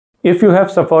If you have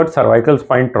suffered cervical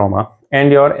spine trauma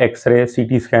and your X-ray,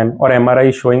 CT scan or MRI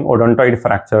is showing odontoid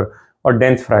fracture or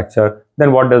dens fracture,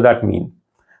 then what does that mean?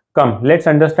 Come, let's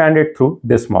understand it through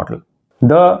this model.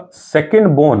 The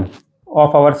second bone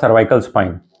of our cervical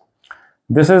spine.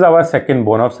 This is our second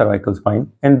bone of cervical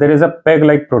spine, and there is a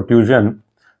peg-like protrusion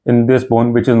in this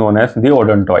bone which is known as the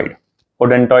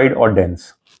odontoid or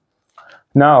dens.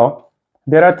 Now,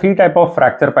 there are three types of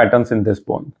fracture patterns in this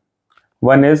bone.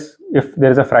 One is if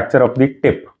there is a fracture of the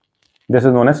tip. This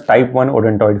is known as type 1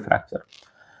 odontoid fracture.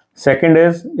 Second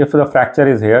is if the fracture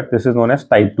is here, this is known as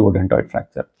type 2 odontoid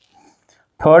fracture.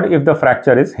 Third, if the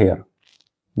fracture is here,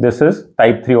 this is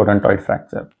type 3 odontoid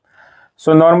fracture.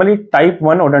 So normally type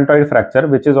 1 odontoid fracture,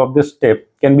 which is of this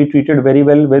tip, can be treated very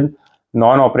well with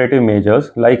non-operative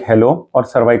measures like halo or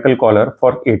cervical collar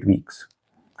for 8 weeks.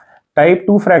 Type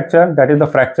 2 fracture, that is the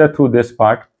fracture through this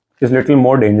part, is little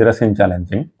more dangerous and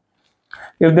challenging.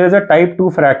 If there is a type 2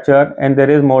 fracture and there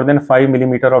is more than 5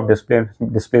 mm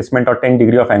of displacement or 10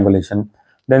 degree of angulation,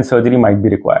 then surgery might be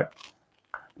required.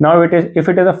 Now if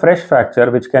it is a fresh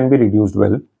fracture which can be reduced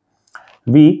well,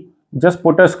 we just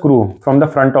put a screw from the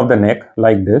front of the neck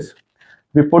like this.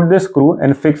 We put this screw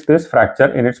and fix this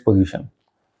fracture in its position.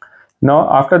 Now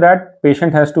after that,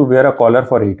 patient has to wear a collar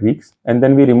for 8 weeks, and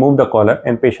then we remove the collar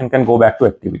and patient can go back to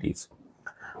activities.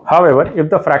 However, if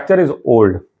the fracture is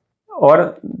old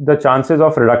or the chances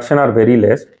of reduction are very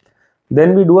less,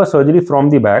 then we do a surgery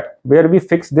from the back where we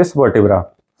fix this vertebra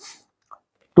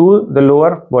to the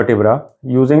lower vertebra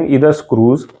using either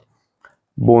screws,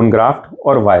 bone graft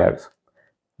or wires.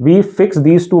 We fix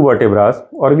these two vertebrae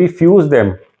or we fuse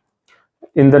them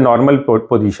in the normal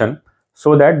position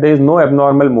so that there is no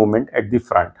abnormal movement at the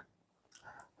front.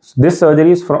 This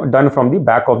surgery is done from the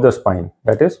back of the spine,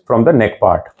 that is from the neck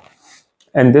part,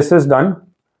 and this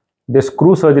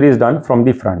screw surgery is done from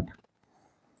the front.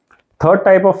 Third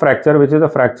type of fracture, which is a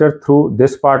fracture through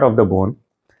this part of the bone,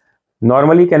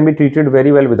 normally can be treated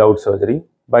very well without surgery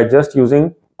by just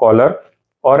using collar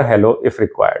or halo if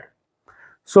required.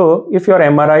 So if your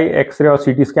MRI, X-ray or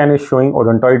CT scan is showing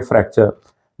odontoid fracture,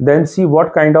 then see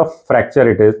what kind of fracture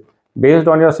it is. Based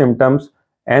on your symptoms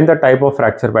and the type of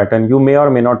fracture pattern, you may or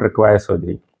may not require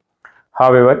surgery.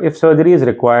 However, if surgery is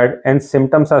required and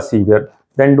symptoms are severe,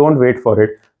 then don't wait for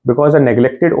it, because a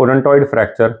neglected odontoid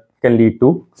fracture can lead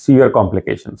to severe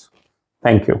complications.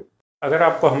 Thank you. अगर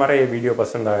आपको हमारा ये video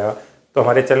पसंद आया तो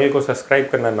हमारे channel को subscribe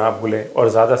करना ना भूलें और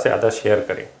ज़्यादा से ज़्यादा शेयर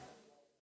करें।